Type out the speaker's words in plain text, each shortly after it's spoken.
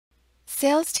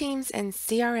Sales teams and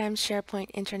CRM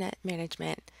SharePoint Intranet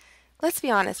management. Let's be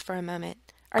honest for a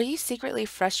moment. Are you secretly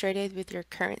frustrated with your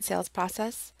current sales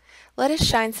process? Let us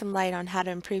shine some light on how to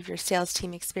improve your sales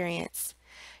team experience.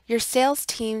 Your sales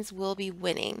teams will be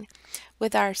winning.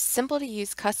 With our simple to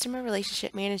use customer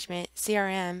relationship management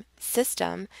CRM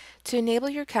system to enable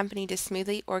your company to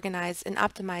smoothly organize and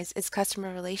optimize its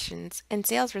customer relations and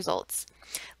sales results.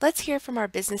 Let's hear from our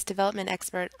business development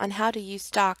expert on how to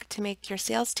use Doc to make your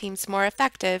sales teams more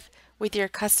effective with your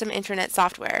custom intranet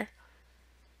software.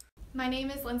 My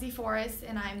name is Lindsay Forrest,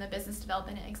 and I'm the Business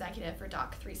Development Executive for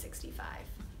Doc 365.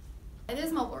 It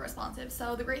is mobile responsive,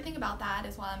 so the great thing about that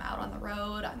is while I'm out on the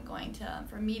road, I'm going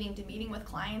from meeting to meeting with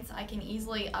clients, I can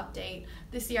easily update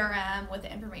the CRM with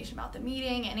the information about the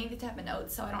meeting, any type of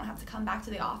notes, so I don't have to come back to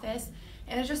the office,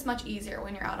 and it's just much easier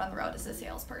when you're out on the road as a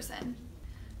salesperson.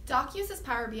 Doc uses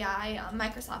Power BI,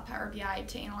 Microsoft Power BI,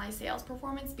 to analyze sales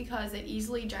performance because it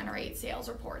easily generates sales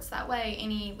reports. That way,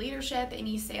 any leadership,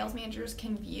 any sales managers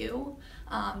can view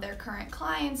their current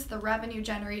clients, the revenue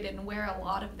generated, and where a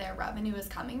lot of their revenue is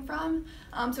coming from.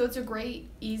 So it's a great,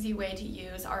 easy way to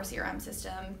use our CRM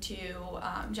system to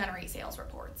generate sales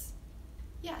reports.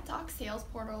 Yeah, Doc's sales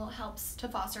portal helps to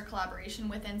foster collaboration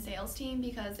within sales team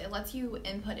because it lets you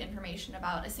input information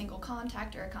about a single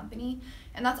contact or a company,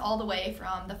 and that's all the way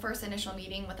from the first initial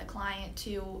meeting with a client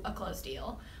to a closed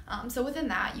deal. So within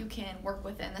that, you can work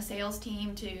within the sales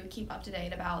team to keep up to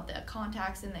date about the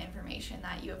contacts and the information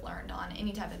that you have learned on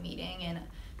any type of meeting and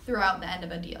throughout the end of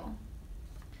a deal.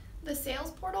 The sales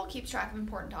portal keeps track of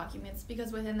important documents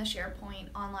because within the SharePoint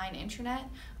online intranet,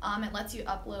 it lets you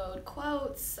upload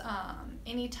quotes,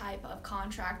 any type of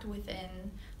contract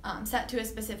within set to a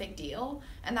specific deal,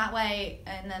 and that way,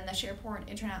 and then the SharePoint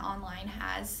Intranet Online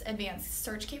has advanced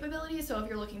search capabilities, so if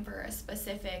you're looking for a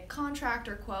specific contract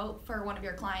or quote for one of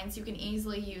your clients, you can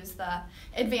easily use the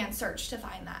advanced search to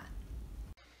find that.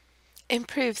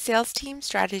 Improve sales team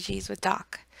strategies with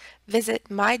Doc. Visit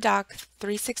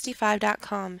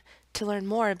mydoc365.com to learn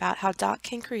more about how Doc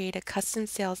can create a custom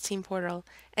sales team portal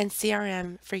and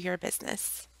CRM for your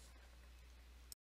business.